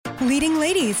Leading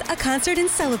Ladies, a concert in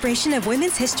celebration of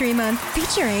Women's History Month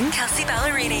featuring Kelsey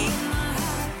Ballerini,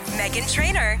 Meghan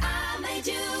Trainor,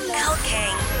 Elle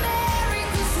King,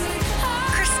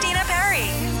 Christina Perri.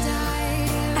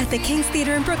 At the King's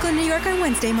Theater in Brooklyn, New York on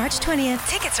Wednesday, March 20th.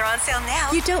 Tickets are on sale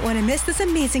now. You don't want to miss this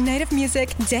amazing night of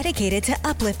music dedicated to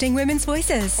uplifting women's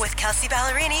voices. With Kelsey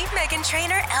Ballerini, Meghan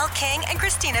Trainor, Elle King, and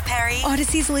Christina Perri.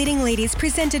 Odyssey's Leading Ladies,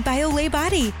 presented by Olay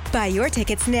Body. Buy your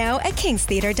tickets now at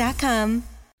kingstheater.com.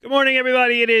 Good morning,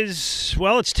 everybody. It's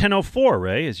 10:04,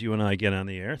 Ray, as you and I get on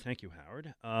the air. Thank you,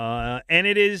 Howard. And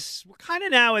we're kind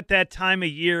of now at that time of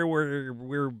year where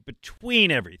we're between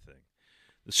everything.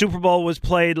 The Super Bowl was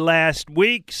played last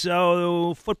week,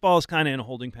 so football is kind of in a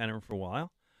holding pattern for a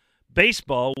while.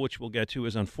 Baseball, which we'll get to,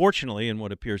 is unfortunately in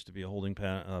what appears to be a holding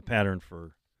pattern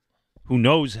for who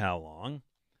knows how long.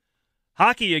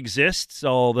 Hockey exists,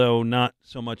 although not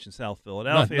so much in South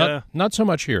Philadelphia. Not so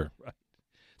much here. Right.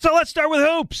 So let's start with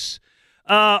hoops.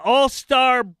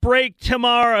 All-Star break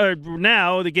tomorrow.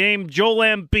 Now, the game, Joel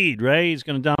Embiid, right? He's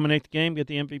going to dominate the game, get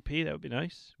the MVP. That would be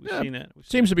nice. We've seen that.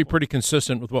 Seems to be pretty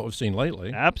consistent with what we've seen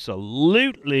lately.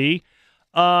 Absolutely.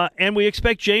 And we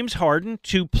expect James Harden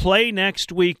to play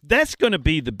next week. That's going to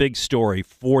be the big story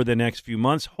for the next few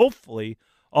months, hopefully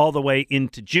all the way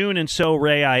into June. And so,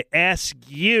 Ray, I ask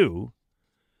you,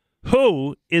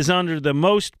 who is under the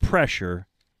most pressure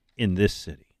in this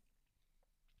city?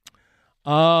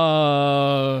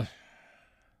 Come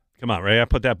on, Ray. I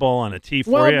put that ball on a tee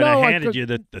for you, and I handed you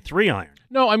the 3-iron.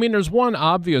 No, I mean, there's one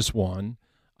obvious one,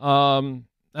 but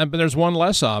there's one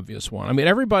less obvious one. I mean,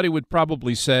 everybody would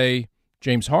probably say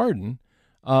James Harden.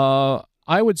 I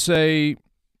would say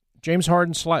James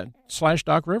Harden slash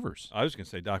Doc Rivers. I was going to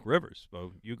say Doc Rivers.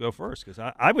 Well, you go first, because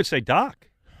I would say Doc.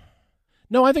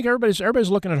 No, I think everybody's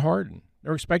looking at Harden.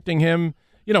 They're expecting him.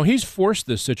 You know, he's forced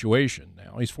this situation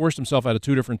now. He's forced himself out of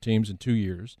 2 different teams in 2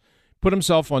 years, put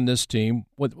himself on this team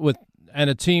and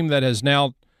a team that has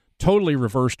now totally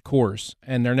reversed course,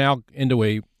 and they're now into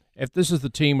if this is the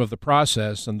team of the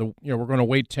process, and we're going to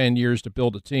wait 10 years to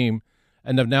build a team,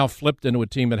 and they've now flipped into a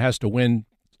team that has to win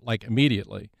like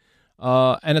immediately,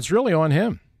 and it's really on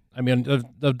him. I mean,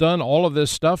 they've done all of this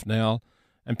stuff now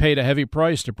and paid a heavy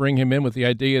price to bring him in with the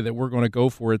idea that we're going to go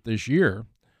for it this year.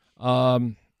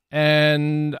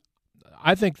 And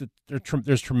I think that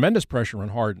there's tremendous pressure on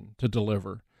Harden to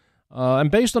deliver.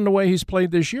 And based on the way he's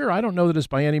played this year, I don't know that it's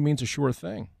by any means a sure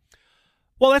thing.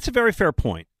 Well, that's a very fair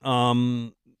point.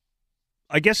 I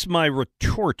guess my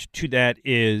retort to that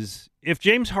is, if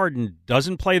James Harden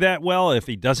doesn't play that well, if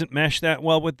he doesn't mesh that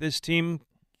well with this team,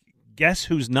 guess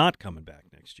who's not coming back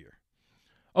next year?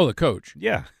 Oh, the coach.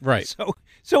 Yeah. Right.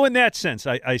 So in that sense,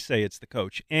 I say it's the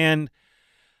coach. And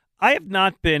I have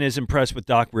not been as impressed with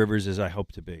Doc Rivers as I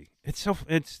hope to be.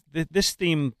 This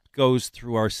theme goes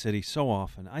through our city so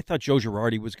often. I thought Joe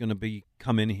Girardi was going to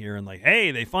come in here and like,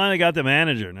 hey, they finally got the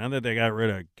manager. Now that they got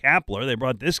rid of Kapler, they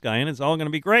brought this guy in. It's all going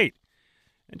to be great.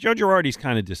 And Joe Girardi's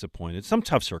kind of disappointed. Some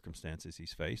tough circumstances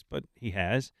he's faced, but he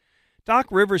has. Doc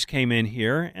Rivers came in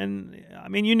here, and, I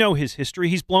mean, you know his history.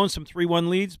 He's blown some 3-1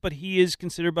 leads, but he is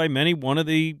considered by many one of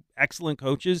the excellent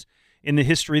coaches in the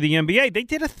history of the NBA. They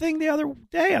did a thing the other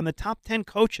day on the top 10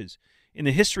 coaches in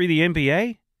the history of the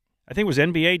NBA. I think it was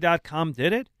NBA.com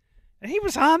did it, and he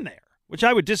was on there, which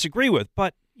I would disagree with.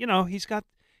 But he's got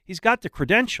the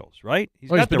credentials, right? He's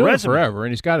got been the doing resume it forever,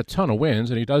 and he's got a ton of wins,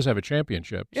 and he does have a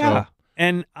championship. Yeah, so.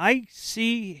 And I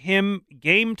see him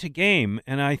game to game,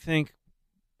 and I think,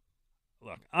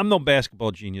 look, I'm no basketball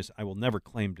genius. I will never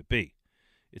claim to be.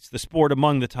 It's the sport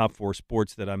among the top 4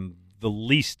 sports that I'm the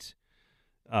least.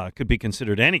 Could be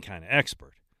considered any kind of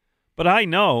expert. But I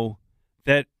know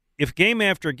that if game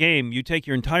after game you take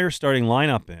your entire starting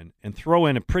lineup in and throw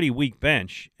in a pretty weak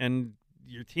bench and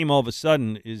your team all of a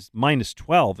sudden is minus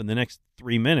 12 in the next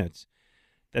 3 minutes,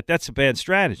 that's a bad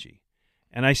strategy.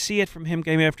 And I see it from him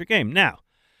game after game. Now,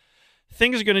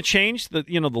 things are going to change. The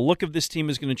look of this team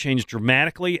is going to change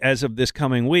dramatically as of this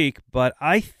coming week. But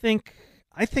I think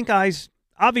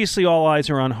obviously all eyes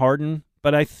are on Harden,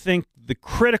 but I think the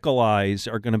critical eyes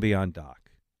are going to be on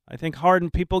Doc. I think Harden,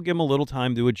 people give him a little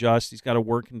time to adjust. He's got to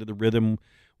work into the rhythm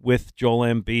with Joel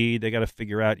Embiid. They got to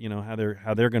figure out, how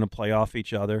they're going to play off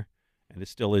each other. And it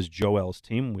still is Joel's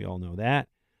team. We all know that.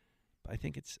 But I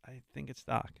think it's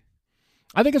Doc.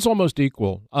 I think it's almost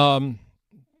equal.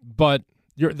 But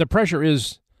the pressure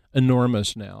is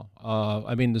enormous now.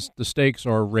 I mean, the stakes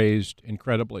are raised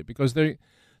incredibly because the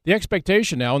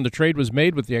expectation now, and the trade was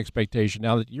made with the expectation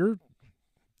now that you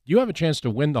have a chance to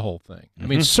win the whole thing. I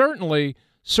mean, certainly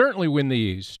win the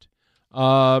East,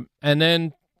 and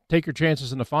then take your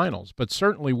chances in the finals, but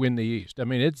certainly win the East. I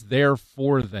mean, it's there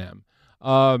for them.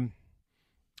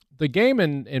 The the game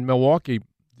in Milwaukee,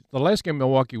 the last game in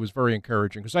Milwaukee was very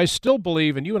encouraging because I still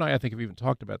believe, and you and I think have even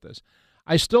talked about this,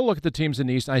 I still look at the teams in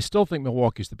the East, and I still think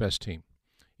Milwaukee's the best team.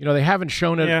 They haven't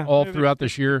shown it all throughout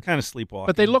this year. Kind of sleepwalking.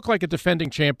 But they look like a defending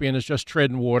champion is just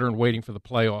treading water and waiting for the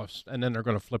playoffs, and then they're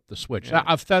going to flip the switch. Yeah.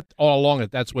 I've thought all along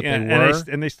that's what they were.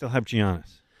 And they still have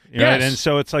Giannis. Yes. Right? And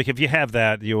so it's like if you have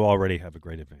that, you already have a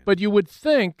great advantage. But you would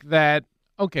think that,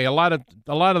 okay, a lot of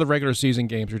the regular season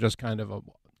games are just kind of a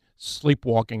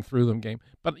sleepwalking through them game.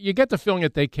 But you get the feeling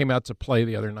that they came out to play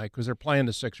the other night because they're playing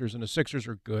the Sixers, and the Sixers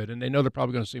are good, and they know they're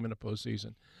probably going to see them in the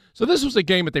postseason. So this was a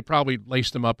game that they probably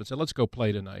laced them up and said, let's go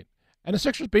play tonight. And the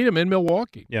Sixers beat them in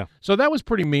Milwaukee. Yeah. So that was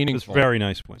pretty meaningful. It was a very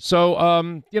nice win.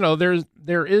 So,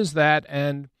 there is that.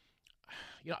 And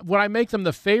would I make them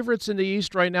the favorites in the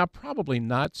East right now? Probably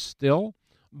not still.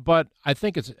 But I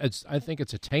think it's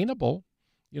attainable.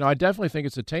 I definitely think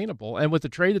it's attainable. And with the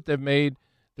trade that they've made,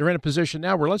 they're in a position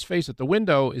now where, let's face it, the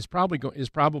window is probably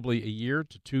a year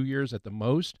to 2 years at the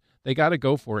most. They got to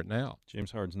go for it now.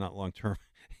 James Harden's not long-term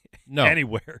no.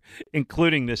 anywhere,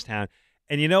 including this town.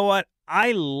 And you know what?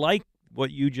 I like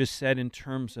what you just said in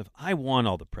terms of I want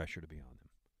all the pressure to be on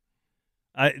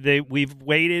them. We've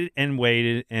waited and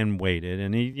waited and waited,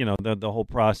 and the whole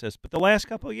process. But the last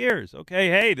couple of years, okay,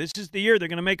 hey, this is the year they're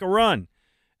going to make a run,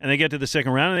 and they get to the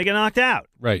second round and they get knocked out.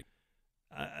 Right.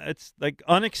 It's like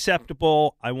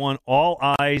unacceptable. I want all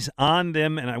eyes on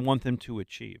them, and I want them to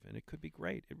achieve. And it could be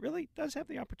great. It really does have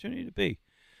the opportunity to be.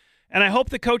 And I hope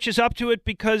the coach is up to it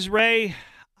because, Ray,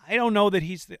 I don't know that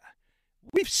he's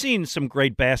We've seen some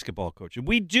great basketball coaches.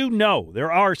 We do know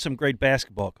there are some great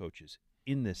basketball coaches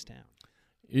in this town.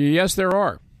 Yes, there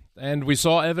are. And we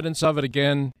saw evidence of it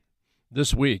again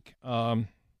this week.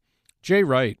 Jay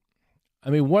Wright, I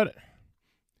mean, what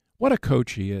a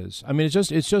coach he is. I mean,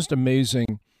 it's just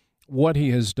amazing what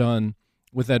he has done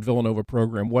with that Villanova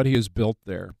program, what he has built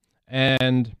there.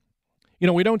 And,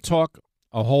 we don't talk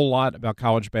a whole lot about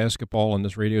college basketball on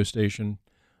this radio station.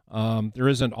 There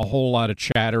isn't a whole lot of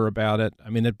chatter about it. I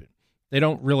mean, they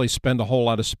don't really spend a whole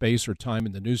lot of space or time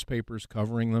in the newspapers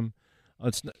covering them.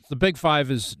 The Big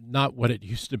Five is not what it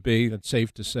used to be. That's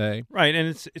safe to say. Right, and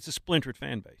it's a splintered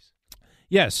fan base.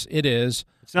 Yes, it is.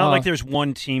 It's not like there's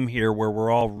one team here where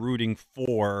we're all rooting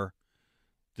for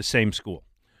the same school.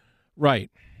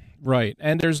 Right.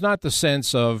 And there's not the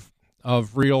sense of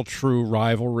real, true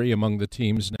rivalry among the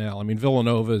teams now. I mean,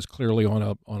 Villanova is clearly on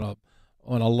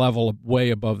a level way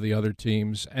above the other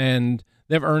teams, and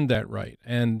they've earned that right.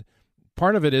 And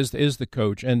part of it is the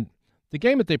coach. And the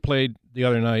game that they played the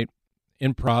other night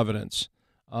in Providence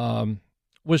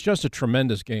was just a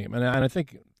tremendous game. And I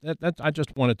think that I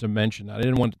just wanted to mention that. I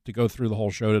didn't want to go through the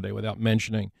whole show today without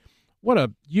mentioning what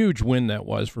a huge win that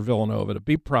was for Villanova to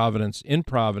beat Providence in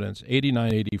Providence,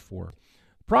 89-84.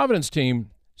 The Providence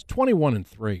team is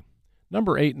 21-3,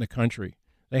 number 8 in the country.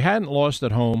 They hadn't lost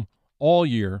at home all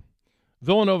year.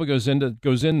 Villanova goes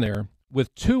in there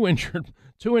with two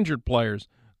injured players.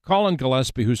 Colin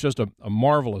Gillespie, who's just a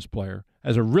marvelous player,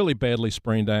 has a really badly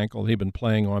sprained ankle he'd been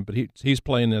playing on, but he's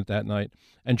playing it that night.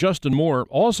 And Justin Moore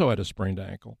also had a sprained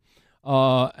ankle.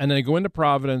 And they go into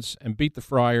Providence and beat the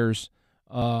Friars,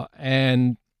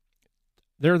 and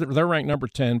they're ranked number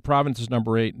 10. Providence is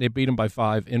number 8. They beat them by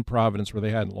 5 in Providence, where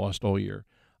they hadn't lost all year.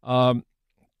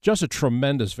 Just a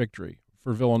tremendous victory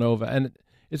for Villanova, and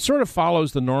it sort of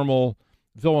follows the normal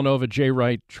Villanova Jay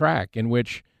Wright track, in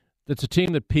which it's a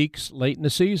team that peaks late in the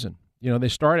season. They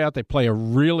start out, they play a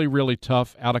really, really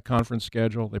tough out-of-conference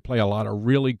schedule. They play a lot of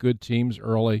really good teams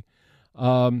early,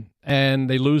 and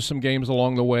they lose some games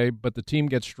along the way, but the team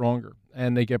gets stronger,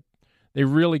 and they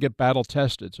really get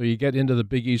battle-tested. So you get into the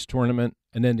Big East tournament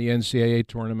and then the NCAA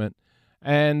tournament,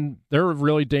 and they're a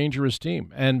really dangerous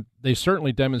team, and they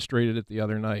certainly demonstrated it the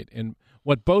other night. And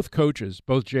what both coaches,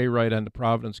 both Jay Wright and the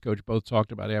Providence coach, both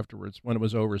talked about afterwards when it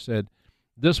was over, said,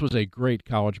 this was a great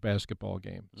college basketball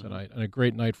game tonight and a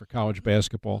great night for college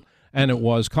basketball. And it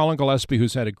was. Colin Gillespie,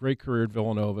 who's had a great career at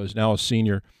Villanova, is now a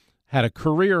senior, had a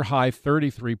career-high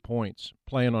 33 points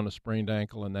playing on a sprained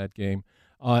ankle in that game,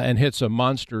 and hits a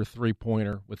monster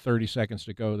three-pointer with 30 seconds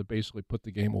to go that basically put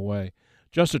the game away.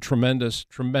 Just a tremendous,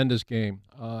 tremendous game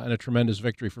and a tremendous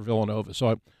victory for Villanova.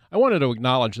 So I wanted to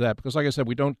acknowledge that because, like I said,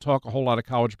 we don't talk a whole lot of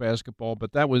college basketball,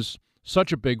 but that was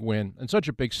such a big win and such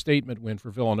a big statement win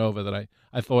for Villanova that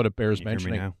I thought it bears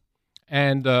mentioning.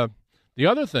 And the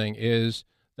other thing is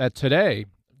that today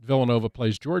Villanova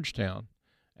plays Georgetown,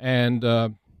 and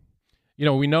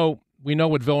we know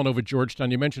what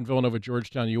Villanova-Georgetown. You mentioned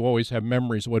Villanova-Georgetown. You always have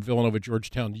memories of what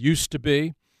Villanova-Georgetown used to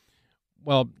be.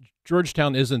 Well,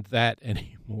 Georgetown isn't that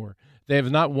anymore. They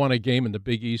have not won a game in the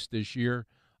Big East this year,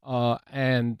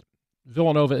 and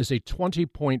Villanova is a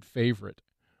 20-point favorite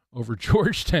over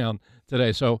Georgetown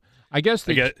today. So I guess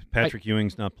Patrick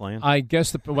Ewing's not playing. I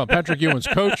guess Patrick Ewing's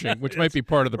coaching, which might be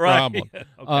part of the problem.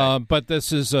 Okay. But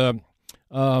this is they're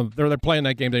playing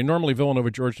that game. Normally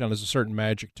Villanova Georgetown has a certain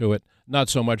magic to it. Not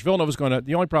so much. Villanova's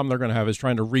the only problem they're going to have is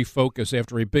trying to refocus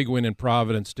after a big win in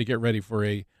Providence to get ready for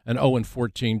an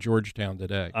 0-14 Georgetown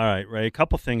today. All right, Ray. A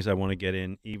couple things I want to get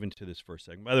in even to this first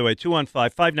segment. By the way,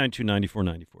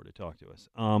 215-592-9494 to talk to us.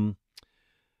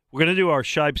 We're going to do our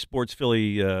Scheib Sports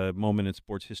Philly moment in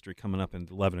sports history coming up at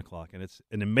 11 o'clock, and it's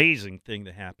an amazing thing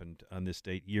that happened on this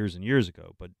date years and years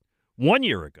ago. But 1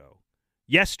 year ago,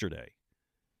 yesterday,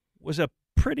 was a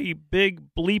pretty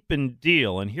big bleeping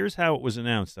deal, and here's how it was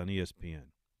announced on ESPN.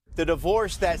 The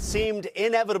divorce that seemed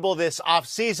inevitable this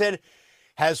offseason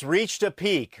has reached a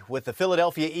peak, with the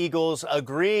Philadelphia Eagles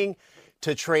agreeing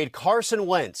to trade Carson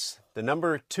Wentz, the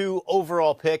number 2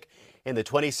 overall pick in the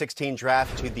 2016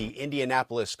 draft, to the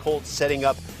Indianapolis Colts, setting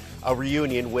up a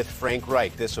reunion with Frank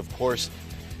Reich. This, of course,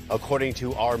 according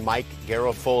to our Mike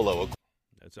Garafolo.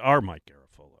 That's our Mike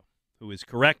Garafolo, who is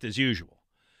correct as usual.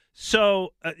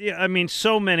 So,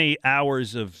 so many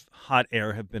hours of hot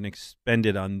air have been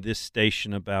expended on this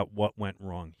station about what went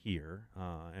wrong here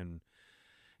and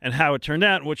how it turned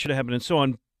out and what should have happened and so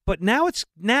on. But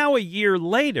now a year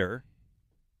later,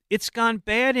 it's gone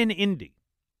bad in Indy.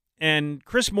 And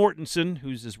Chris Mortensen,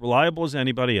 who's as reliable as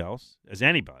anybody,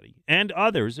 and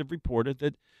others have reported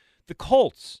that the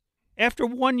Colts, after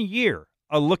 1 year,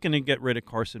 are looking to get rid of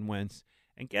Carson Wentz.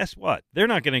 And guess what? They're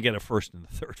not going to get a first and a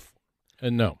third for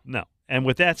him. No. And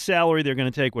with that salary, they're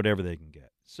going to take whatever they can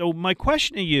get. So my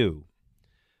question to you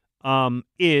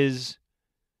is,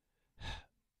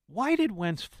 why did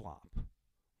Wentz flop?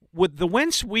 With the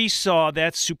Wentz we saw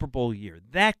that Super Bowl year,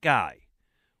 that guy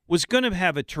was going to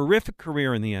have a terrific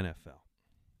career in the NFL.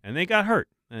 And they got hurt.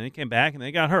 And they came back and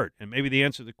they got hurt. And maybe the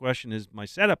answer to the question is my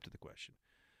setup to the question.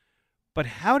 But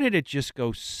how did it just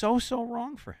go so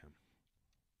wrong for him?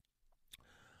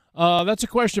 That's a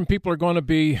question people are going to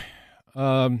be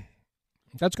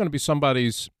that's going to be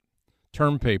somebody's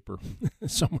term paper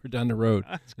somewhere down the road.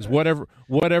 Is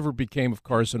whatever became of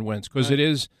Carson Wentz, because it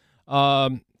is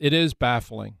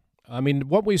baffling. I mean,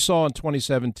 what we saw in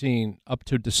 2017 up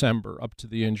to December, up to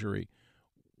the injury,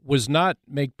 was not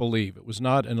make-believe. It was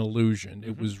not an illusion.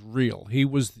 It was real. He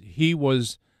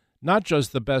was not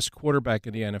just the best quarterback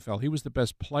in the NFL. He was the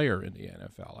best player in the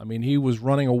NFL. I mean, he was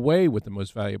running away with the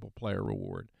most valuable player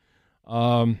award.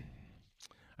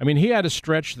 He had a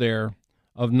stretch there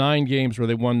of 9 games where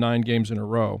they won 9 games in a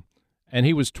row, and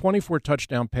he was 24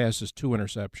 touchdown passes, 2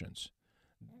 interceptions.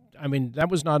 I mean, that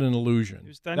was not an illusion. He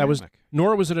was dynamic.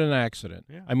 Nor was it an accident.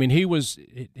 Yeah. I mean, he was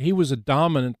a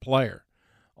dominant player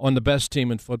on the best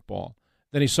team in football.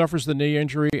 Then he suffers the knee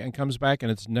injury and comes back,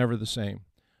 and it's never the same.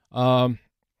 I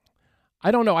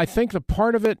don't know. I think the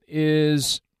part of it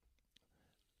is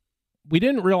we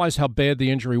didn't realize how bad the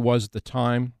injury was at the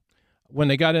time. When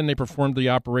they got in, they performed the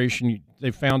operation. They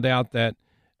found out that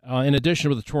in addition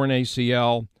to the torn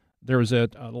ACL, there was a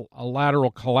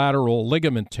lateral collateral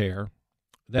ligament tear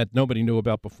that nobody knew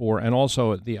about before, and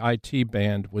also the IT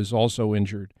band was also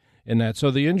injured in that.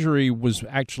 So the injury was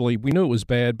actually, we knew it was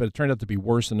bad, but it turned out to be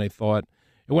worse than they thought.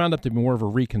 It wound up to be more of a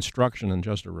reconstruction than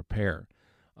just a repair.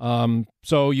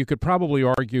 So you could probably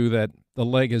argue that the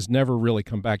leg has never really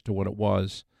come back to what it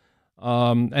was.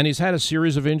 And he's had a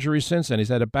series of injuries since then. He's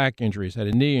had a back injury, he's had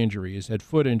a knee injury, he's had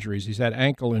foot injuries, he's had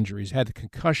ankle injuries, had the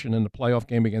concussion in the playoff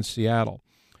game against Seattle.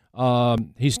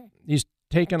 He's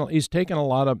taken a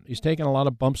lot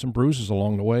of bumps and bruises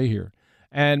along the way here,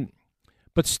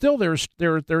 but still there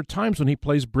are times when he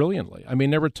plays brilliantly. I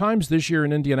mean, there were times this year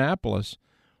in Indianapolis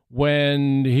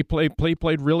when he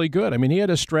played really good. I mean, he had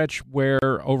a stretch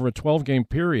where over a 12-game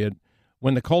period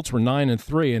when the Colts were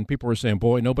 9-3, and people were saying,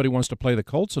 "Boy, nobody wants to play the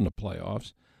Colts in the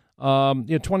playoffs."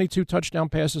 22 touchdown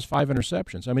passes, 5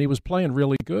 interceptions. I mean, he was playing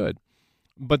really good.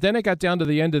 But then it got down to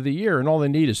the end of the year, and all they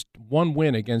need is one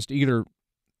win against either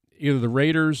the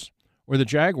Raiders or the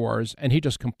Jaguars, and he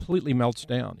just completely melts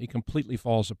down. He completely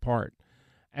falls apart.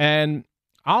 And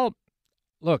I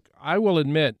will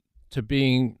admit to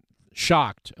being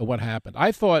shocked at what happened.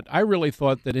 I really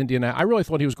thought he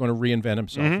was going to reinvent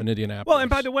himself in Indianapolis. Well,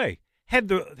 and by the way, had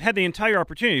the entire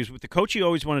opportunities with the coach he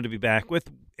always wanted to be back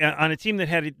with on a team that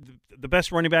had the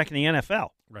best running back in the NFL.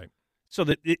 Right. So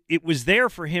that it was there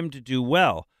for him to do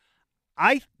well.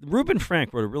 Reuben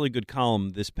Frank wrote a really good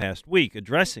column this past week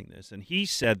addressing this, and he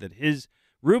said that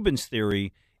Reuben's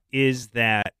theory is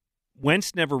that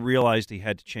Wentz never realized he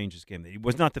had to change his game. That he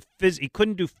was not he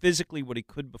couldn't do physically what he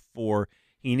could before.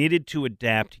 He needed to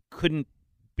adapt. He couldn't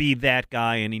be that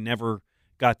guy, and he never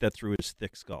got that through his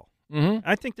thick skull. Mm-hmm.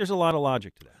 I think there's a lot of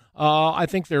logic to that. I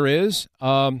think there is.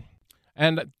 And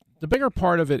the bigger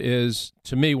part of it is,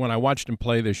 to me, when I watched him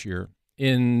play this year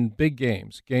in big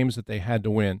games that they had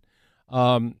to win,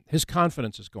 his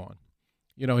confidence is gone.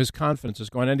 His confidence is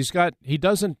gone. And he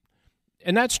doesn't,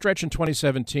 in that stretch in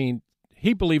 2017,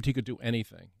 he believed he could do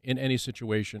anything in any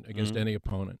situation against any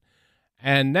opponent.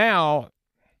 And now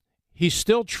he's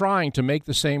still trying to make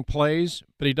the same plays,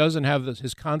 but he doesn't have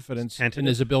his confidence in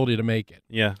his ability to make it.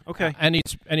 Yeah, okay. And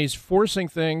he's forcing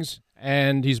things,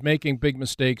 and he's making big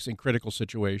mistakes in critical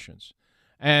situations.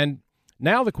 And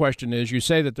now the question is, you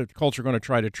say that the Colts are going to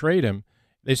try to trade him.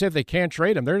 They say if they can't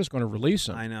trade him, they're just going to release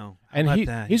him. I know. And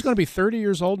he's going to be 30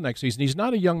 years old next season. He's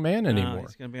not a young man anymore.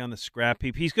 He's going to be on the scrap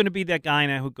heap. He's going to be that guy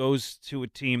now who goes to a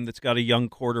team that's got a young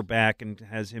quarterback and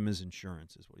has him as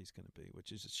insurance is what he's going to be,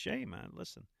 which is a shame, man.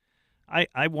 Listen,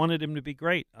 I wanted him to be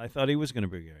great. I thought he was going to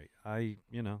be great.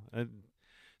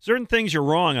 Certain things you're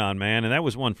wrong on, man, and that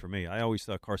was one for me. I always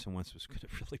thought Carson Wentz was going to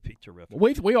really be terrific.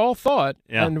 We all thought,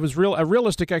 and it was a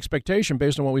realistic expectation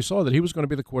based on what we saw, that he was going to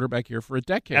be the quarterback here for a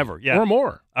decade. Ever, yeah. Or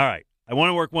more. All right. I want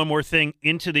to work one more thing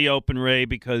into the open, Ray,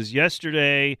 because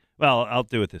yesterday, well, I'll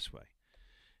do it this way.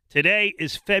 Today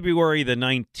is February the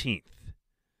 19th.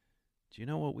 Do you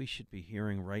know what we should be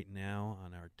hearing right now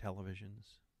on our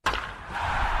televisions?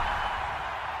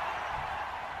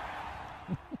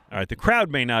 All right, the crowd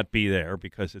may not be there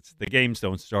because the games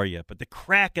don't start yet, but the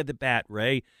crack of the bat,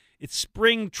 Ray, it's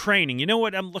spring training. You know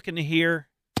what I'm looking to hear?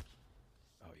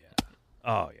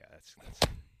 Oh, yeah, that's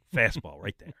fastball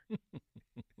right there.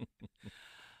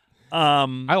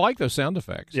 I like those sound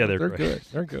effects. Yeah, they're great. Good.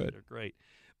 They're good. They're great.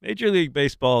 Major League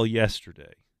Baseball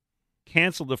yesterday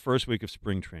canceled the first week of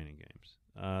spring training games.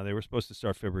 They were supposed to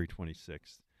start February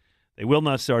 26th. They will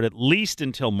not start at least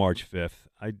until March 5th.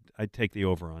 I'd take the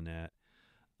over on that.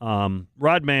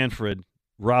 Rob Manfred,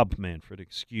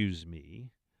 excuse me,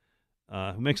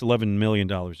 who makes $11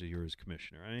 million a year as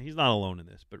commissioner. I mean, he's not alone in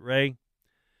this, but Ray,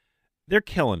 they're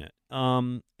killing it.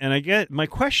 And I get my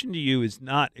question to you is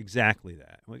not exactly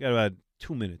that. We got about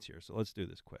 2 minutes here, so let's do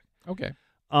this quick. Okay.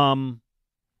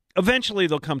 Eventually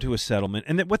they'll come to a settlement,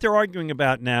 and what they're arguing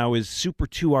about now is Super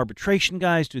 2 arbitration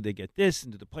guys. Do they get this,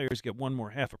 and do the players get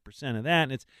 0.5% of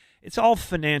that? And it's all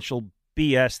financial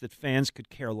BS that fans could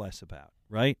care less about,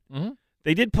 right? Mm-hmm.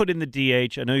 They did put in the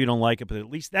DH. I know you don't like it, but at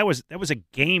least that was a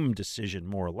game decision,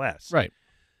 more or less. Right.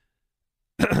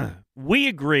 We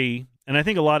agree, and I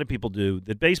think a lot of people do,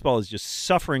 that baseball is just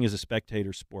suffering as a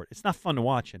spectator sport. It's not fun to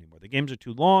watch anymore. The games are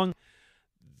too long.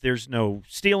 There's no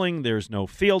stealing. There's no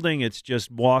fielding. It's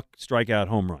just walk, strike out,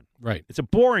 home run. Right. It's a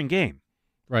boring game.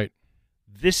 Right.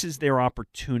 This is their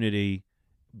opportunity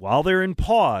while they're in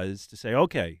pause to say,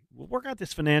 okay, we'll work out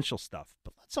this financial stuff,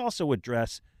 but let's also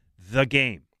address the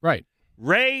game. Right.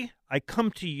 Ray, I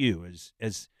come to you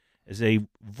as a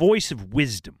voice of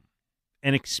wisdom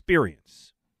and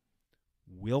experience.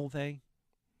 Will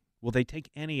they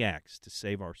take any acts to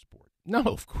save our sport? No,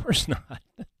 of course not.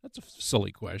 That's a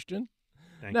silly question.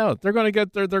 Thank No, they're going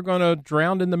to they're going to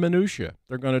drown in the minutia.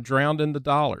 They're going to drown in the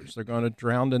dollars. They're going to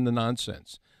drown in the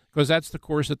nonsense, because that's the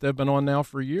course that they've been on now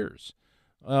for years.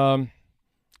 Yeah,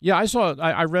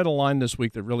 I read a line this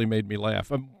week that really made me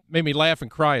laugh. Made me laugh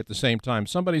and cry at the same time.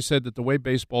 Somebody said that the way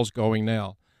baseball's going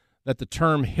now, that the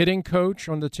term hitting coach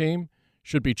on the team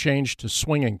should be changed to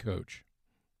swinging coach,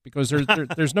 because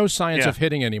there's no science of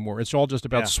hitting anymore. It's all just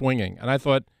about swinging. And I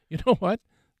thought, you know what?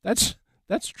 That's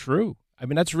true. I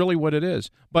mean, that's really what it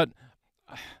is. But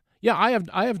yeah, I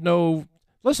have no.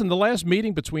 Listen, the last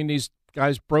meeting between these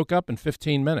guys broke up in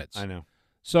 15 minutes. I know.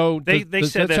 So they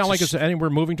does said that sound like we're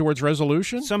moving towards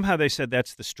resolution? Somehow they said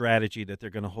that's the strategy, that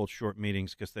they're going to hold short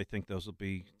meetings because they think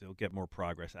they'll get more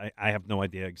progress. I have no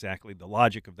idea exactly the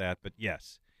logic of that, but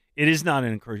yes, it is not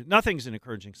nothing's an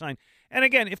encouraging sign. And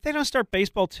again, if they don't start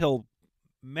baseball till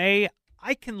May,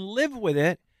 I can live with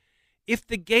it if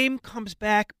the game comes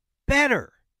back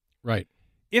better. Right.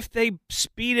 If they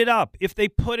speed it up, if they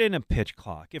put in a pitch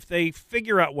clock, if they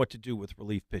figure out what to do with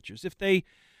relief pitchers, if they,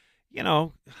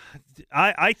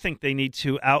 I think they need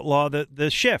to outlaw the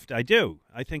shift. I do.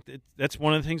 I think that's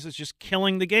one of the things that's just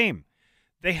killing the game.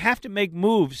 They have to make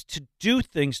moves to do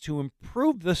things to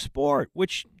improve the sport,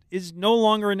 which is no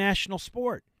longer a national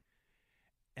sport.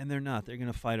 And they're not. They're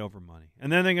going to fight over money.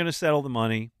 And then they're going to settle the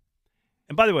money.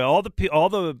 And by the way, all the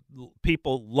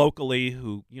people locally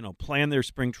who, plan their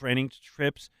spring training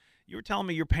trips, You were telling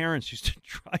me your parents used to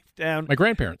drive down. My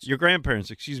grandparents. Your grandparents,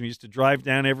 used to drive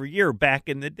down every year back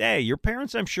in the day. Your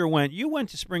parents, I'm sure, went. You went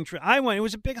to spring training. I went. It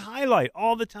was a big highlight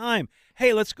all the time.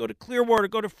 Hey, let's go to Clearwater,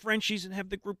 go to Frenchie's and have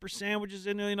the grouper sandwiches,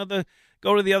 and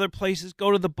go to the other places, go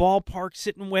to the ballpark,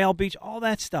 sit in Whale Beach, all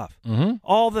that stuff. Mm-hmm.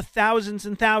 All the thousands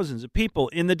and thousands of people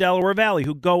in the Delaware Valley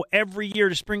who go every year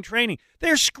to spring training,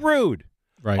 they're screwed.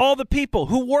 Right. All the people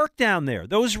who work down there,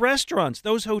 those restaurants,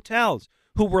 those hotels,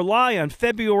 who rely on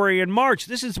February and March.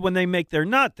 This is when they make their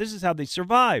nut. This is how they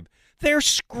survive. They're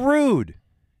screwed.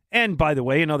 And, by the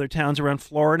way, in other towns around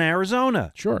Florida and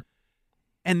Arizona. Sure.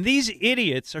 And these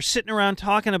idiots are sitting around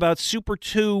talking about Super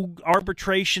 2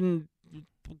 arbitration,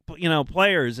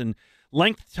 players and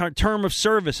length term of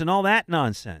service and all that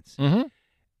nonsense. Mm-hmm.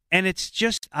 And it's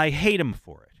just, I hate them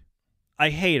for it.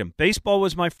 I hate them. Baseball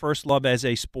was my first love as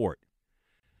a sport.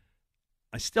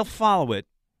 I still follow it.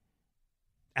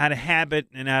 Out of habit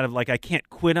and out of I can't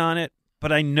quit on it,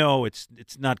 but I know it's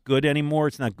not good anymore.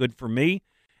 It's not good for me.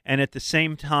 And at the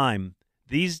same time,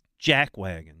 these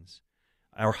jackwagons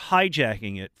are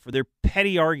hijacking it for their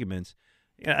petty arguments.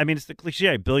 I mean, it's the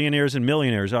cliche, billionaires and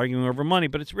millionaires arguing over money,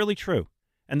 but it's really true.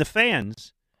 And the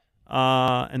fans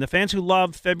who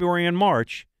love February and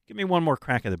March, give me one more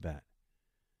crack of the bat.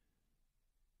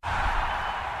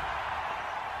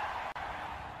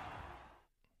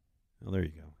 Well, there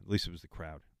you go. At least it was the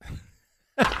crowd.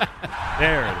 There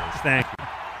it is. Thank you.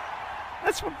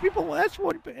 That's what they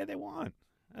want.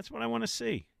 That's what I want to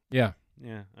see. Yeah.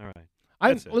 Yeah. All right.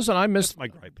 I miss my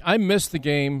gripe. I miss the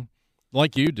game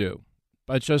like you do.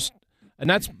 But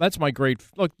that's my great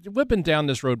look. We've been down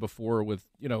this road before with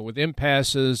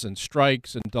impasses and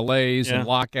strikes and delays and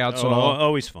lockouts and all.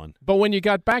 Always fun. But when you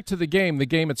got back to the game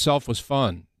itself was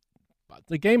fun.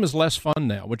 The game is less fun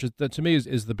now, which is to me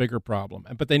is the bigger problem.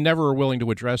 But they never are willing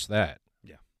to address that.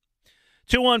 Yeah.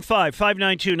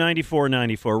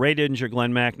 215-592-9494. Ray Didinger,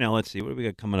 Glenn Mack. Now let's see what do we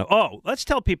got coming up. Oh, let's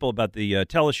tell people about the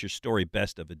Tell Us Your Story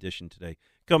Best of edition today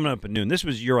coming up at noon. This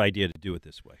was your idea to do it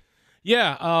this way.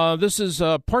 Yeah, this is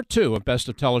part 2 of Best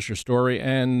of Tell Us Your Story,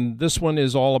 and this one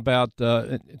is all about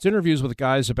it's interviews with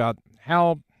guys about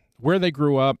where they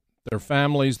grew up, their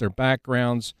families, their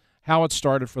backgrounds, how it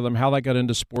started for them, how they got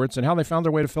into sports, and how they found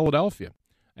their way to Philadelphia.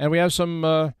 And we have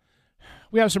some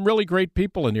really great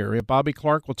people in here. Bobby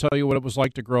Clark will tell you what it was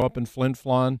like to grow up in Flin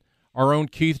Flon. Our own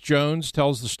Keith Jones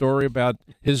tells the story about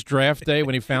his draft day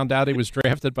when he found out he was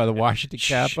drafted by the Washington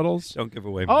Capitals. Don't give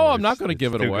away. I'm not going to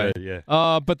give it away. Good,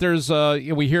 yeah. But there's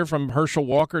we hear from Herschel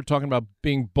Walker talking about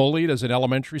being bullied as an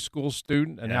elementary school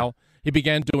student and how he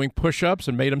began doing push-ups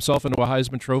and made himself into a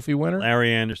Heisman Trophy winner.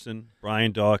 Larry Anderson,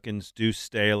 Brian Dawkins, Deuce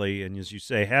Staley, and as you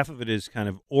say, half of it is kind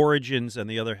of origins and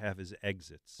the other half is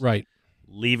exits. Right.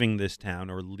 Leaving this town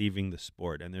or leaving the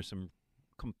sport. And there's some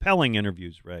compelling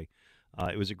interviews, Ray.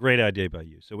 It was a great idea by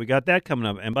you. So we got that coming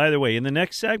up. And by the way, in the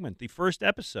next segment, the first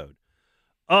episode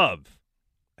of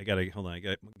I gotta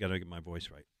get my voice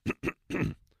right.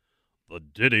 The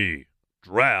Diddy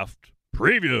Draft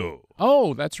Preview.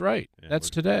 Oh, that's right. Yeah, that's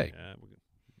today.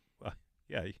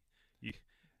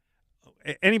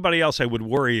 Anybody else I would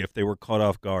worry if they were caught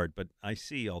off guard, but I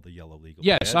see all the yellow legal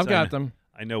Yes, pads. I've got them.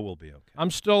 I know we'll be okay. I'm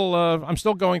still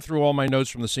going through all my notes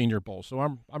from the Senior Bowl, so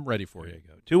I'm ready for you. There you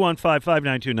go.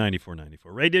 215-592-9494.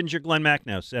 Ray Didinger, Glenn Mack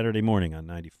now, Saturday morning on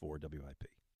 94 WIP.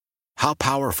 How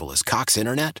powerful is Cox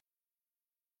Internet?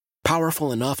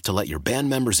 Powerful enough to let your band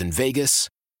members in Vegas,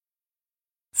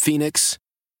 Phoenix,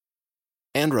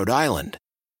 and Rhode Island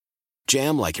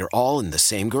jam like you're all in the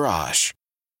same garage.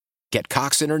 Get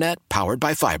Cox Internet powered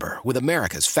by fiber with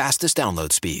America's fastest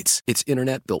download speeds. It's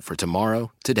internet built for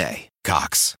tomorrow, today.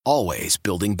 Cox, always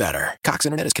building better. Cox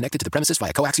Internet is connected to the premises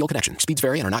via coaxial connection. Speeds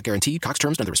vary and are not guaranteed. Cox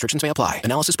terms and other restrictions may apply.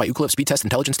 Analysis by Ookla Speed Test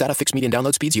Intelligence Data. Fixed median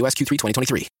download speeds. US Q3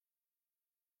 2023.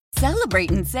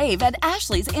 Celebrate and save at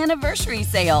Ashley's Anniversary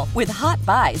Sale. With Hot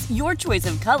Buys, your choice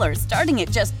of colors starting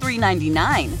at just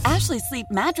 $3.99. Ashley Sleep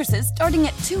mattresses starting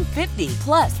at $2.50.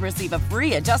 Plus, receive a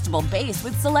free adjustable base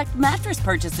with select mattress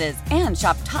purchases. And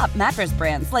shop top mattress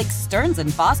brands like Stearns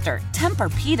 & Foster,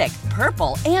 Tempur-Pedic,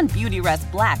 Purple, and Beautyrest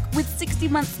Black with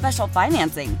 60-month special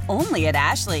financing. Only at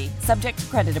Ashley. Subject to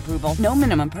credit approval. No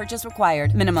minimum purchase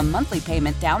required. Minimum monthly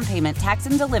payment, down payment, tax,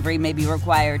 and delivery may be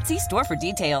required. See store for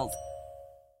details.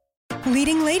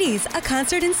 Leading Ladies, a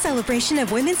concert in celebration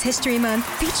of Women's History Month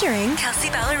featuring Kelsey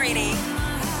Ballerini,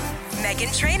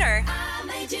 Meghan Trainor,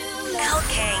 Elle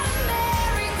King,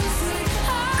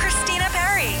 Christina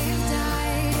Perri.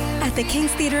 at the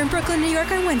King's Theater in Brooklyn, New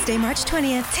York on Wednesday, March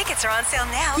 20th. Tickets are on sale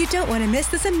now. You don't want to miss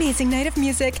this amazing night of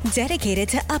music dedicated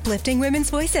to uplifting women's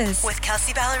voices. With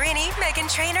Kelsey Ballerini, Meghan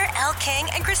Trainor, Elle King,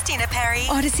 and Christina Perri.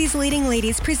 Odyssey's Leading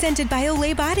Ladies presented by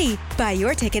Olay Body. Buy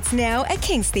your tickets now at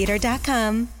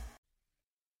kingstheater.com.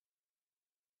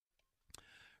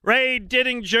 Ray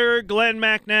Diddinger, Glenn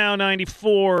Macnow,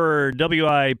 94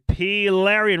 WIP.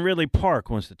 Larry in Ridley Park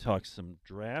wants to talk some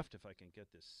draft. If I can get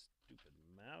this stupid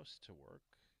mouse to work.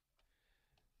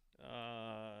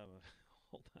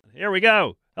 Hold on. Here we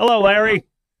go. Hello, Larry.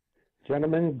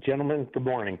 Gentlemen, good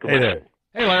morning. Good Hey morning.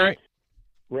 there. Hey, Larry.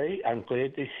 Ray, I'm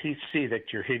glad to see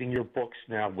that you're hitting your books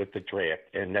now with the draft,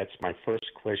 and that's my first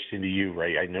question to you,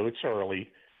 Ray. I know it's early.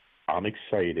 I'm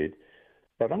excited,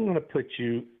 but I'm going to put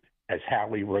you as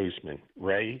Howie Roseman.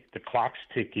 Ray, the clock's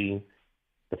ticking.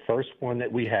 The first one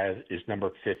that we have is number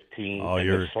 15, and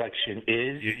the selection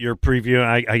is... Your preview,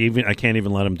 I can't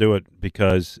even let him do it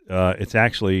because it's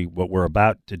actually what we're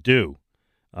about to do,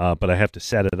 but I have to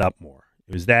set it up more.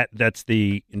 That's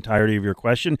the entirety of your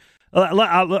question?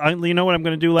 You know what I'm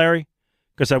going to do, Larry?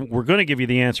 Because we're going to give you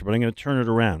the answer, but I'm going to turn it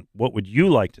around. What would you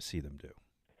like to see them do?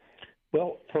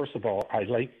 Well, first of all, I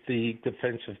like the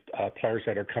defensive players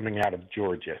that are coming out of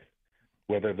Georgia,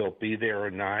 whether they'll be there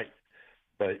or not.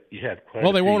 But you have quite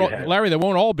well, they won't, Larry. They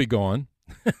won't all be gone.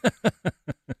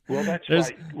 Well, that's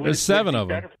right. There's 7 of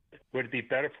them. Would it be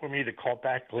better for me to call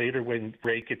back later when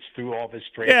Ray gets through all this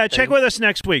draft? Yeah, check with us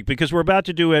next week because we're about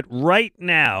to do it right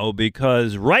now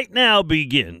because right now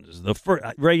begins the first.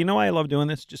 Ray, you know why I love doing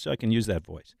this? Just so I can use that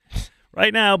voice.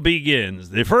 Right now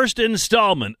begins the first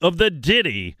installment of the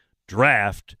Diddy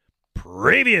Draft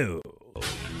Preview.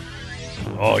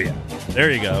 Oh, yeah. There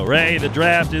you go. Ray, the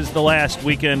draft is the last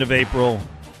weekend of April.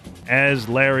 As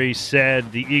Larry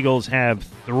said, the Eagles have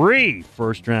 3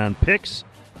 first-round picks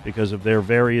because of their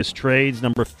various trades.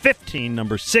 Number 15,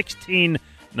 number 16,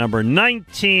 number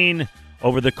 19.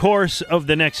 Over the course of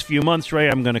the next few months, Ray,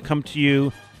 I'm going to come to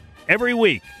you every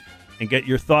week and get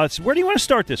your thoughts. Where do you want to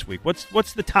start this week?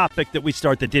 What's the topic that we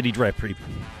start the Diddy Draft Preview?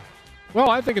 Well,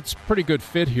 I think it's a pretty good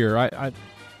fit here.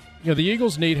 The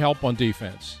Eagles need help on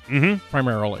defense,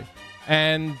 primarily.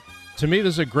 And to me,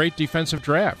 this is a great defensive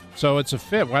draft. So it's a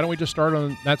fit. Why don't we just start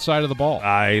on that side of the ball?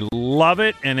 I love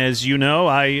it. And as you know,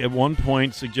 I at one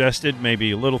point suggested,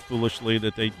 maybe a little foolishly,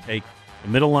 that they take a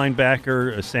middle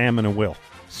linebacker, a Sam, and a Will.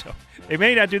 So they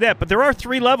may not do that. But there are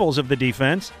 3 levels of the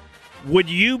defense. Would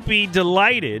you be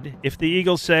delighted if the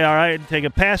Eagles say, all right, take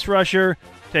a pass rusher,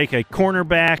 take a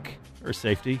cornerback or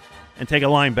safety, and take a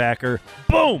linebacker?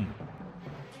 Boom!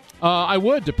 I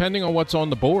would, depending on what's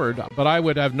on the board, but I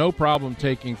would have no problem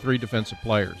taking 3 defensive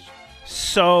players.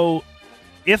 So,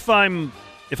 if I'm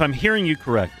hearing you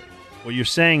correctly, what you're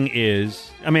saying is,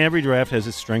 every draft has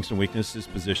its strengths and weaknesses,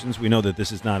 positions. We know that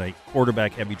this is not a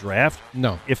quarterback-heavy draft.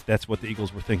 No. If that's what the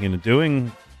Eagles were thinking of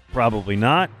doing, probably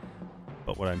not.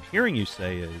 But what I'm hearing you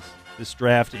say is this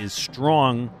draft is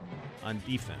strong on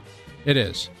defense. It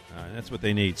is. That's what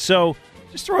they need. So,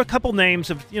 just throw a couple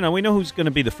names of, we know who's going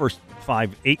to be the first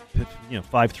 5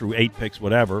 through 8 picks,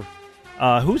 whatever.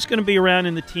 Who's going to be around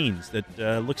in the teens that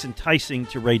looks enticing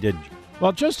to Ray Diddinger?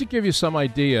 Well, just to give you some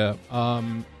idea,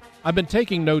 I've been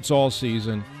taking notes all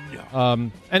season. Yeah.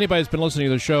 Anybody that's been listening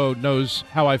to the show knows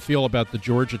how I feel about the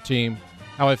Georgia team,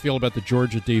 how I feel about the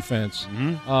Georgia defense.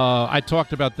 I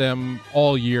talked about them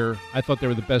all year. I thought they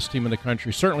were the best team in the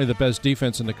country, certainly the best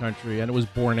defense in the country, and it was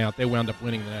borne out. They wound up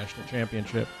winning the national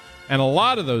championship. And a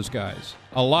lot of those guys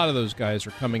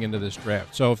are coming into this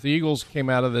draft. So if the Eagles came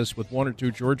out of this with 1 or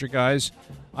 2 Georgia guys,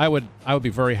 I would be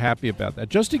very happy about that.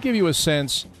 Just to give you a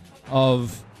sense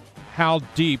of how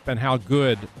deep and how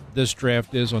good this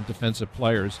draft is on defensive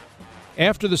players.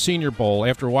 After the Senior Bowl,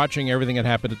 after watching everything that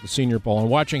happened at the Senior Bowl and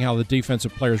watching how the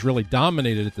defensive players really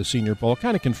dominated at the Senior Bowl, it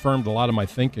kind of confirmed a lot of my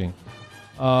thinking.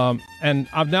 And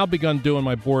I've now begun doing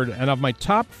my board, and of my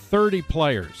top 30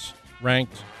 players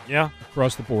ranked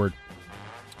across the board,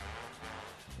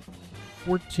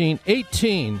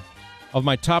 18 of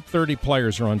my top 30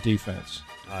 players are on defense.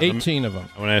 18 of them.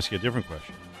 I want to ask you a different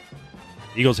question.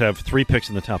 Eagles have 3 picks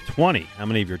in the top 20. How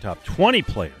many of your top 20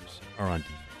 players are on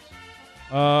defense?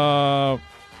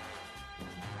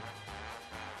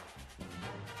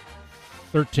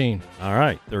 13. All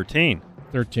right, 13.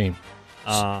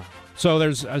 So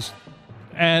there's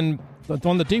and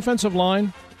on the defensive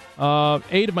line,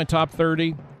 8 of my top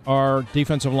 30 are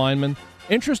defensive linemen.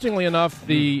 Interestingly enough,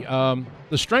 the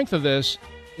strength of this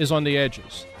is on the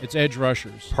edges. It's edge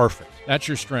rushers. Perfect. That's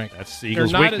your strength. That's the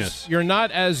Eagles' weakness. You're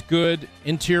not as good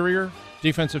interior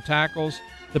defensive tackles.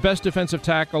 The best defensive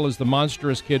tackle is the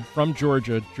monstrous kid from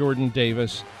Georgia, Jordan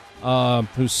Davis.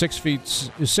 who's 6 feet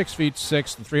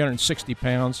 6 and 360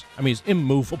 pounds. I mean, he's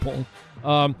immovable.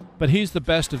 But he's the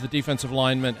best of the defensive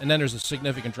linemen, and then there's a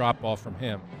significant drop off from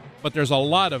him. But there's a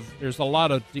lot of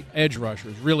edge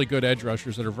rushers, really good edge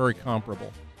rushers that are very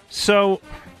comparable. So,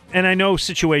 and I know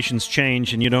situations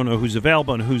change, and you don't know who's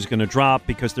available and who's going to drop,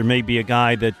 because there may be a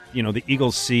guy that, you know, the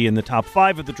Eagles see in the top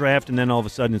 5 of the draft, and then all of a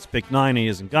sudden it's pick 9 and he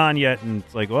isn't gone yet, and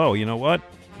it's like, oh, you know what?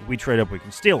 If we trade up, we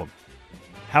can steal him.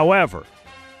 However,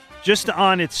 just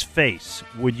on its face,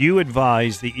 would you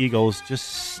advise the Eagles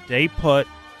just stay put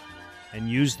and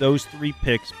use those 3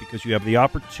 picks because you have the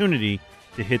opportunity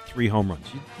to hit 3 home runs?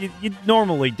 You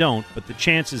normally don't, but the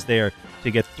chance is there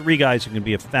to get 3 guys who can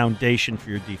be a foundation for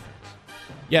your defense.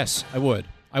 Yes, I would,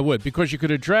 because you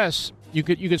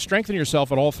could strengthen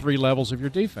yourself at all 3 levels of your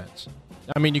defense.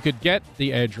 I mean, you could get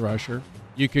the edge rusher,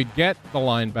 you could get the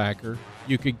linebacker,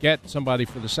 you could get somebody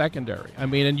for the secondary. I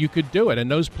mean, and you could do it,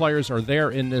 and those players are there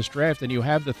in this draft, and you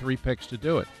have the 3 picks to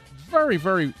do it. Very,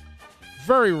 very,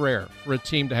 very rare for a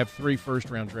team to have 3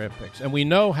 first-round draft picks, and we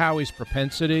know Howie's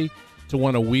propensity to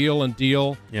want to wheel and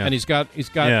deal, and he's got.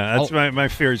 Yeah, that's my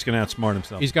fear. He's going to outsmart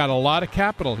himself. He's got a lot of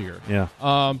capital here. Yeah.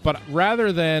 But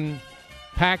rather than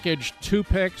package 2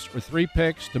 picks or 3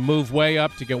 picks to move way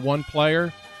up to get 1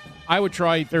 player, I would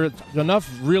try. There are enough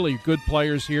really good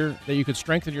players here that you could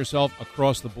strengthen yourself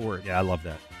across the board. Yeah, I love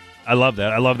that. I love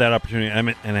that opportunity. I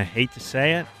mean, and I hate to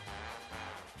say it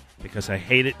because I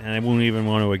hate it, and I won't even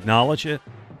want to acknowledge it.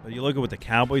 But you look at what the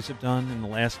Cowboys have done in the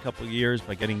last couple of years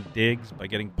by getting Diggs, by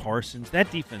getting Parsons.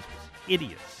 That defense was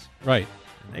hideous. Right.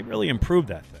 And they really improved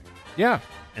that thing. Yeah.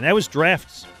 And that was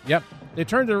drafts. Yep. You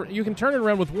can turn it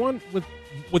around with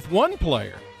one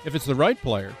player if it's the right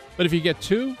player. But if you get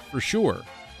 2, for sure.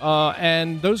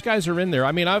 And those guys are in there.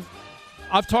 I mean, I've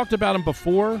talked about them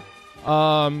before,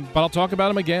 but I'll talk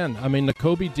about him again. I mean,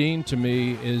 Nakobe Dean to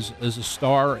me is a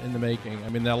star in the making. I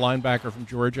mean, that linebacker from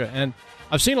Georgia. And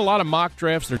I've seen a lot of mock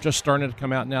drafts. They're just starting to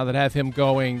come out now that have him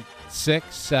going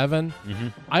 6, 7. Mm-hmm.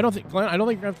 I don't think you're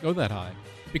going to have to go that high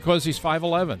because he's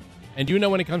 5'11". And you know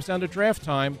when it comes down to draft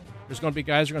time, there's going to be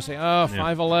guys who are going to say, oh,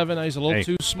 5'11", he's a little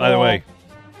too small. By the way,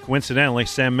 coincidentally,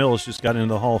 Sam Mills just got into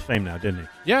the Hall of Fame now, didn't he?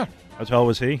 Yeah. How tall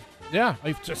was he? Yeah.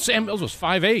 Sam Mills was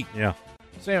 5'8". Yeah.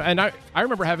 And I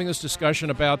remember having this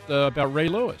discussion about Ray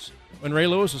Lewis when Ray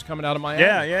Lewis was coming out of Miami.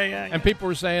 Yeah. And people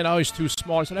were saying, oh, he's too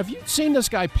small. I said, have you seen this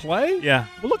guy play? Yeah.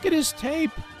 Well, look at his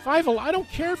tape. 5'11". I don't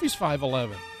care if he's 5'11".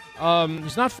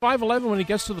 He's not 5'11" when he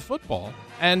gets to the football.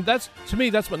 And to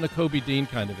me, that's what Nakobe Dean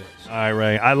kind of is. All right,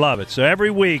 Ray. I love it. So every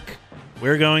week,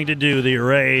 we're going to do the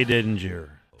Ray Didinger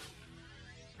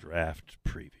draft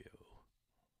preview.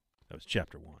 That was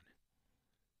chapter 1.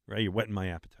 Ray, you're whetting my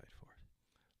appetite for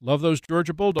it. Love those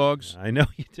Georgia Bulldogs. I know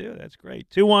you do. That's great.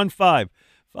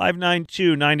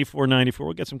 215-592-9494.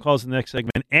 We'll get some calls in the next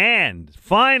segment. And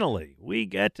finally, we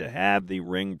get to have the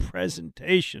ring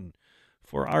presentation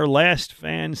for our last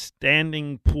fan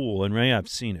standing pool. And Ray, I've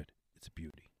seen it. It's a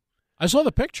beauty. I saw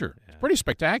the picture. It's pretty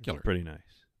spectacular. It's pretty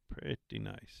nice. Pretty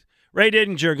nice. Ray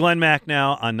Didinger, Glenn Mack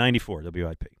now on 94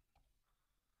 WIP.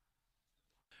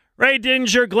 Ray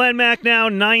Didinger, Glenn Mack now,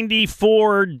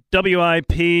 94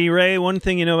 WIP. Ray, one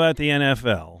thing you know about the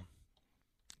NFL,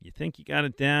 you think you got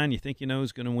it down, you think you know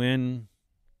who's going to win.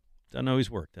 Doesn't always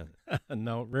work, does it?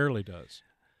 No, it rarely does.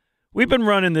 We've been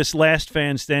running this last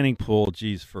fan standing pool,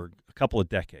 for a couple of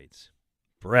decades,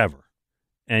 forever.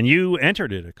 And you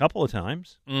entered it a couple of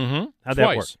times. Mm-hmm. How'd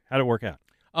that work? How'd it work out?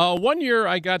 1 year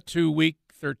I got to week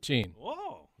 13.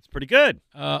 Whoa, that's pretty good.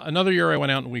 Another year I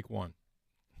went out in week 1.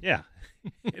 Yeah.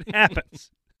 It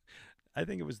happens. I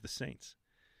think it was the Saints,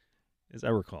 as I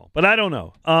recall. But I don't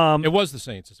know. It was the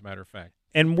Saints, as a matter of fact.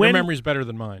 And your memory's better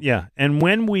than mine. Yeah. And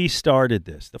when we started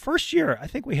this, the first year, I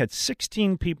think we had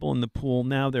 16 people in the pool.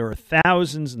 Now there are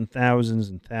thousands and thousands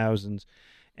and thousands.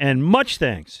 And much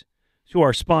thanks to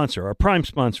our sponsor, our prime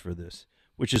sponsor for this,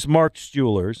 which is Mark's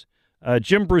Jewelers.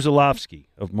 Jim Brusilowski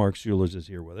of Mark's Jewelers is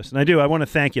here with us. And I want to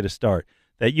thank you to start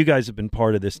that you guys have been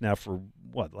part of this now for,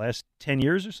 the last 10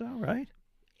 years or so, right?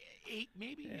 8,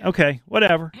 maybe. Okay,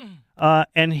 whatever.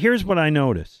 And here's what I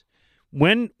noticed.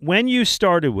 When you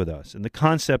started with us, and the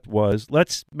concept was,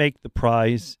 let's make the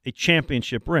prize a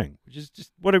championship ring, which is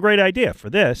just what a great idea for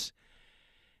this.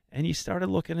 And you started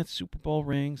looking at Super Bowl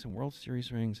rings and World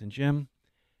Series rings. And, Jim,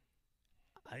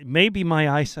 it may be my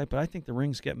eyesight, but I think the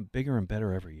ring's getting bigger and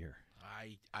better every year.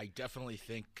 I definitely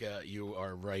think you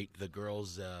are right. The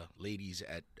girls, ladies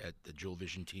at the Jewel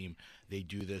Vision team, they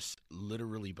do this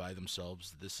literally by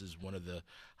themselves. This is one of the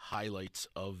highlights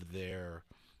of their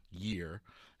year.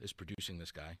 is producing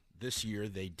this guy. This year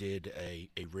they did a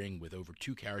ring with over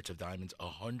 2 carats of diamonds,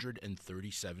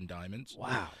 137 diamonds.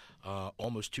 Wow.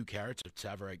 Almost 2 carats of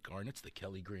Tsavorite garnets, the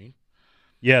Kelly Green.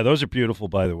 Yeah, those are beautiful,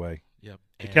 by the way. Yep.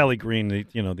 The Kelly Green, the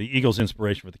Eagles'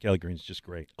 inspiration for the Kelly Green is just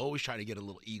great. Always trying to get a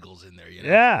little Eagles in there,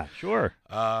 Yeah, sure.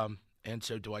 And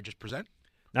so, do I just present?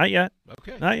 Not yet.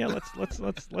 Okay. Not yet.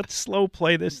 Let's slow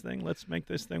play this thing. Let's make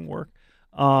this thing work.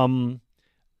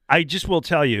 I just will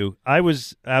tell you, I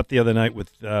was out the other night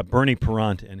with Bernie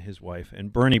Perrant and his wife,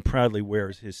 and Bernie proudly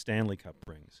wears his Stanley Cup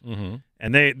rings,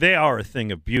 and they are a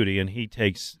thing of beauty, and he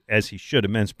takes, as he should,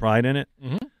 immense pride in it.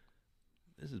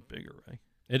 This is bigger, right?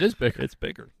 It is bigger. It's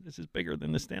bigger. This is bigger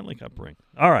than the Stanley Cup ring.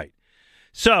 All right.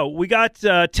 So we got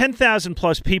 10,000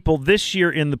 plus people this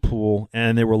year in the pool,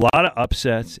 and there were a lot of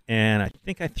upsets, and I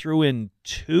think I threw in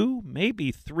 2,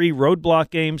 maybe 3 roadblock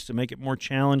games to make it more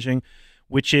challenging,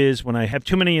 which is when I have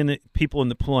too many people in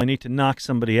the pool, I need to knock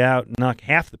somebody out, knock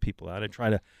half the people out. I try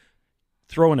to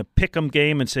throw in a pick-em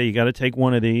game and say you got to take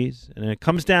one of these, and it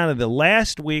comes down to the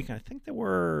last week. I think there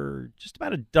were just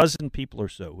about a dozen people or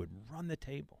so who had run the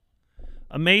table.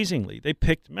 Amazingly, they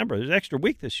picked, remember, there's an extra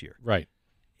week this year. Right.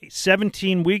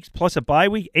 17 weeks plus a bye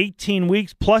week, 18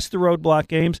 weeks plus the roadblock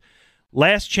games.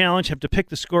 Last challenge, have to pick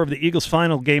the score of the Eagles'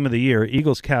 final game of the year,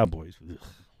 Eagles-Cowboys.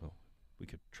 Well, we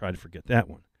could try to forget that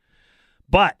one.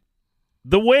 But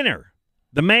the winner,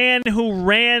 the man who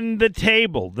ran the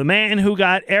table, the man who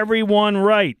got everyone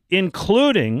right,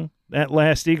 including that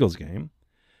last Eagles game,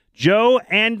 Joe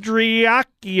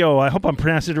Andriacchio. I hope I'm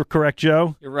pronouncing it correct,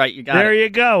 Joe. You're right. You got it. There you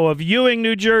go, of Ewing,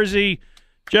 New Jersey.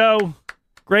 Joe,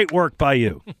 great work by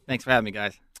you. Thanks for having me,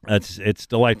 guys. It's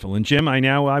delightful. And Jim,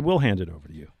 I will hand it over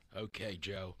to you. Okay,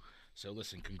 Joe. So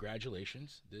listen,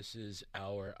 congratulations. This is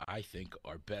I think,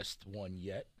 our best one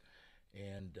yet.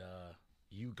 And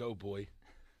you go, boy.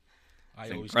 I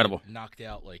always incredible. Get knocked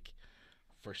out like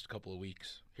first couple of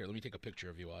weeks. Here, let me take a picture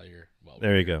of you while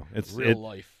there you here. go. It's real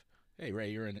life. Hey,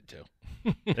 Ray, you're in it too.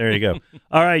 There you go.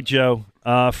 All right, Joe.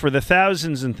 For the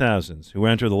thousands and thousands who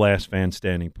enter the last fan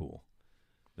standing pool,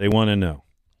 they want to know,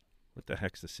 what the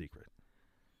heck's the secret?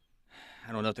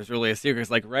 I don't know if there's really a secret.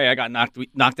 It's like, Ray, I got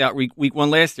knocked out week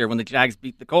 1 last year when the Jags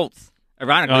beat the Colts.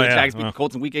 Ironically, the Jags beat the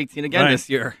Colts in week 18 again this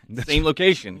year. Same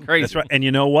location. Crazy. That's right. And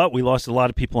you know what? We lost a lot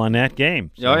of people on that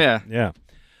game. So, yeah. Yeah.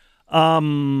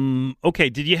 Okay,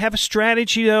 did you have a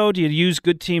strategy, though? Do you use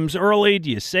good teams early? Do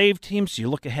you save teams? Do you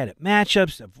look ahead at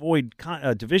matchups, avoid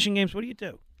division games? What do you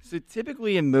do? So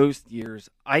typically in most years,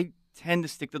 I tend to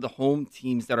stick to the home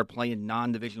teams that are playing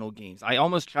non-divisional games. I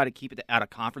almost try to keep it out of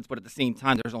conference, but at the same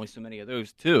time, there's only so many of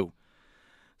those, too.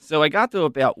 So I got to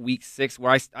about week 6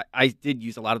 where I did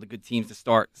use a lot of the good teams to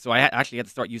start. So I actually had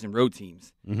to start using road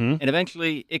teams. And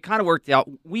eventually, it kind of worked out.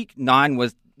 Week 9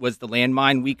 was the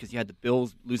landmine week because you had the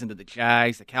Bills losing to the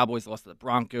Jags. The Cowboys lost to the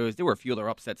Broncos. There were a few other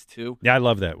upsets, too. Yeah, I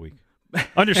love that week.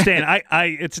 Understand,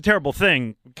 it's a terrible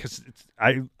thing because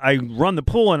I run the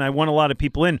pool and I want a lot of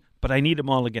people in, but I need them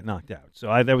all to get knocked out.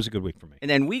 So that was a good week for me. And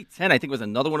then week 10, I think, was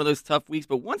another one of those tough weeks.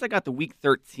 But once I got to week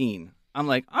 13, I'm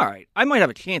like, all right, I might have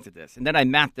a chance at this. And then I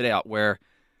mapped it out where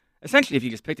essentially if you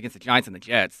just picked against the Giants and the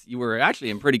Jets, you were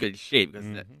actually in pretty good shape because,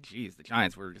 the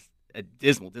Giants were just a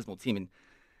dismal team. And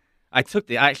I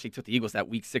actually took the Eagles that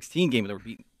week 16 game where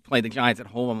they were playing the Giants at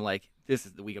home. I'm like, this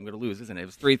is the week I'm going to lose, isn't it? It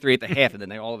was 3-3 at the half, and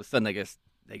then all of a sudden they just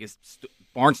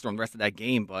barnstormed the rest of that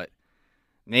game. But,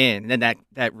 man, and then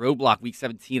that roadblock week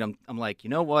 17, I'm like, you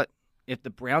know what? If the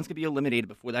Browns could be eliminated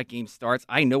before that game starts,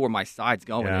 I know where my side's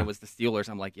going. Yeah. It was the Steelers.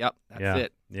 I'm like, yep, that's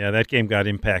it. Yeah, that game got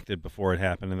impacted before it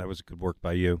happened, and that was good work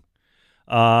by you.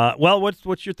 Well,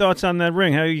 what's your thoughts on that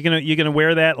ring? How are you gonna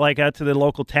wear that like out to the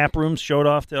local tap rooms, show it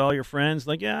off to all your friends?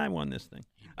 Like, yeah, I won this thing.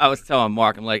 I was telling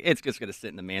Mark, I'm like, it's just gonna sit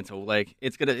in the mantle. Like,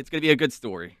 it's gonna be a good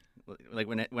story. Like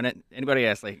when anybody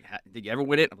asks, like, did you ever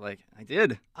win it? I'm like, I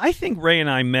did. I think Ray and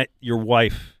I met your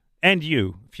wife and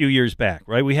you a few years back,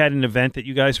 right? We had an event that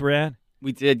you guys were at.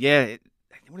 We did, yeah.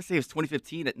 I want to say it was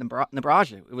 2015 at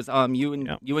Nebraska. It was you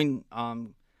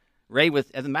and Ray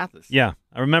with Evan Mathis. Yeah,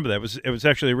 I remember that. It was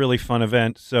actually a really fun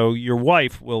event. So your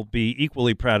wife will be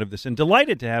equally proud of this and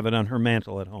delighted to have it on her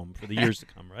mantle at home for the years to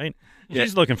come, right? Yeah.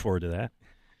 She's looking forward to that.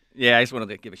 Yeah, I just wanted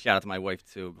to give a shout out to my wife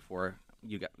too before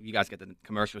you guys get the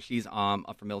commercial. She's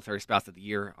up for Military Spouse of the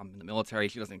Year. I'm in the military.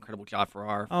 She does an incredible job for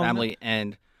our family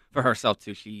and for herself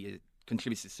too. She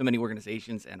contributes to so many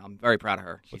organizations, and I'm very proud of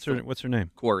her. What's her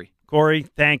name? Corey. Corey,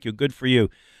 thank you. Good for you.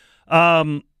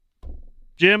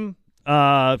 Jim,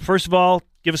 first of all,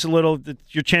 give us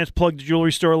your chance to plug the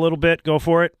jewelry store a little bit. Go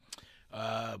for it.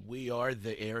 We are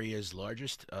the area's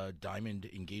largest diamond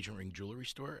engagement ring jewelry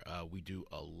store. We do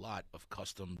a lot of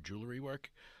custom jewelry work.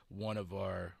 one of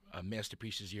our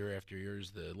masterpieces year after year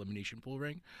is the elimination pool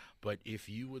ring. But if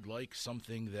you would like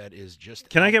something that is just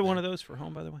Can I get one of those for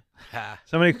home, by the way?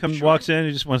 Somebody walks in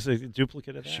and just wants a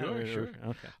duplicate of that? Sure.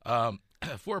 Okay.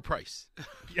 For a price.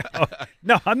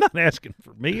 No, I'm not asking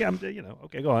for me. I'm,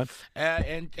 okay, go on.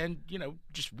 And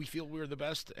just we feel we're the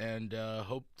best, and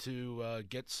hope to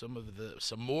get some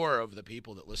more of the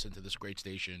people that listen to this great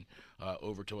station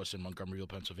over to us in Montgomeryville,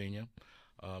 Pennsylvania.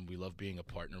 We love being a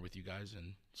partner with you guys,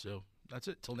 and so that's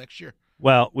it. Till next year.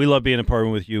 Well, we love being a partner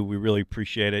with you. We really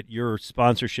appreciate it. Your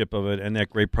sponsorship of it and that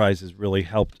great prize has really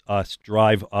helped us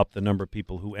drive up the number of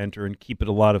people who enter and keep it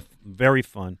a lot of very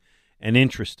fun and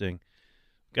interesting.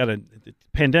 The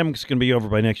pandemic's going to be over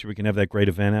by next year. We can have that great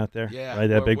event out there. Yeah, right?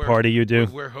 That big party you do.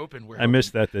 We're hoping. I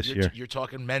missed that this year. You're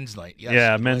talking men's night. Yes,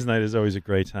 yeah, men's night is always a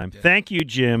great time. Yeah. Thank you,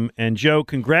 Jim. And Joe,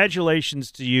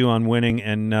 congratulations to you on winning.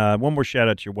 And one more shout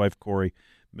out to your wife, Corey,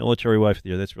 military wife of the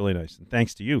year. That's really nice. And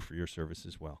thanks to you for your service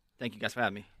as well. Thank you guys for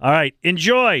having me. All right.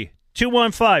 Enjoy.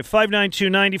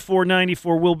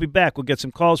 215-592-9494. We'll be back. We'll get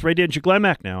some calls. Ray Didinger, Glenn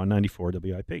Mack now on 94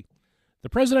 WIP. The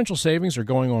presidential savings are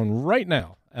going on right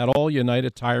now at all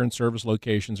United Tire and Service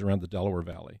locations around the Delaware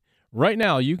Valley. Right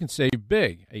now, you can save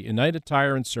big at United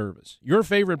Tire and Service. Your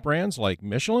favorite brands like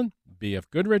Michelin, BF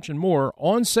Goodrich, and more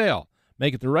on sale.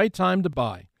 Make it the right time to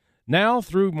buy. Now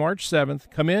through March 7th,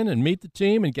 come in and meet the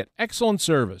team and get excellent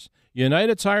service.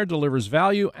 United Tire delivers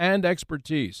value and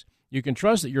expertise. You can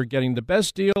trust that you're getting the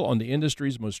best deal on the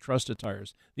industry's most trusted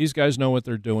tires. These guys know what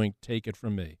they're doing. Take it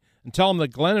from me. And tell them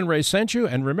that Glenn and Ray sent you.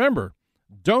 And remember,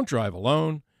 don't drive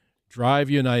alone. Drive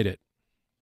United.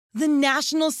 The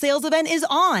national sales event is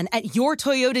on at your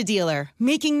Toyota dealer,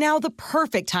 making now the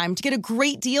perfect time to get a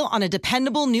great deal on a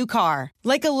dependable new car.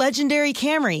 Like a legendary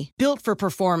Camry, built for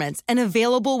performance and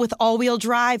available with all-wheel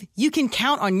drive, you can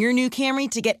count on your new Camry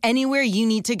to get anywhere you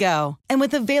need to go. And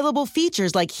with available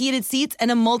features like heated seats and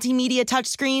a multimedia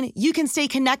touchscreen, you can stay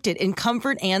connected in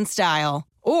comfort and style.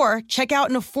 Or check out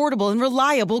an affordable and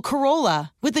reliable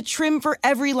Corolla with a trim for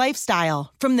every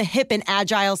lifestyle. From the hip and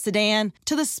agile sedan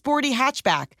to the sporty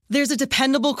hatchback, there's a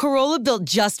dependable Corolla built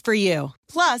just for you.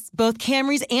 Plus, both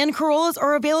Camrys and Corollas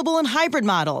are available in hybrid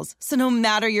models, so no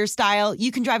matter your style,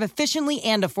 you can drive efficiently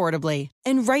and affordably.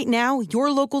 And right now, your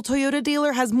local Toyota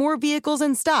dealer has more vehicles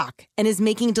in stock and is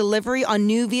making delivery on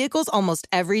new vehicles almost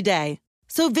every day.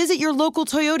 So visit your local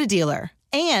Toyota dealer.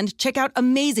 And check out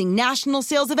amazing national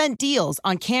sales event deals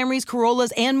on Camrys,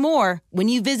 Corollas, and more when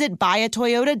you visit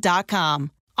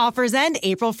buyatoyota.com. Offers end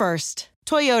April 1st.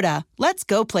 Toyota, let's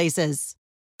go places.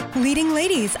 Leading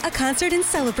Ladies, a concert in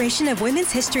celebration of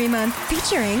Women's History Month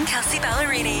featuring Kelsey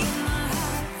Ballerini,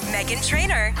 Meghan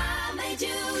Trainor,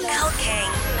 Elle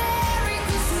King,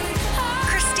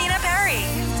 Christina Perri.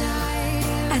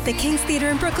 At the King's Theater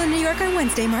in Brooklyn, New York on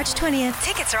Wednesday, March 20th.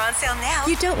 Tickets are on sale now.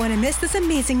 You don't want to miss this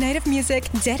amazing night of music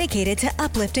dedicated to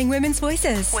uplifting women's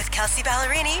voices. With Kelsey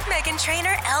Ballerini, Meghan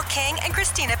Trainor, Elle King, and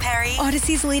Christina Perri.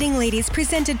 Odyssey's Leading Ladies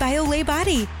presented by Olay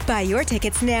Body. Buy your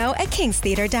tickets now at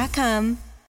kingstheater.com.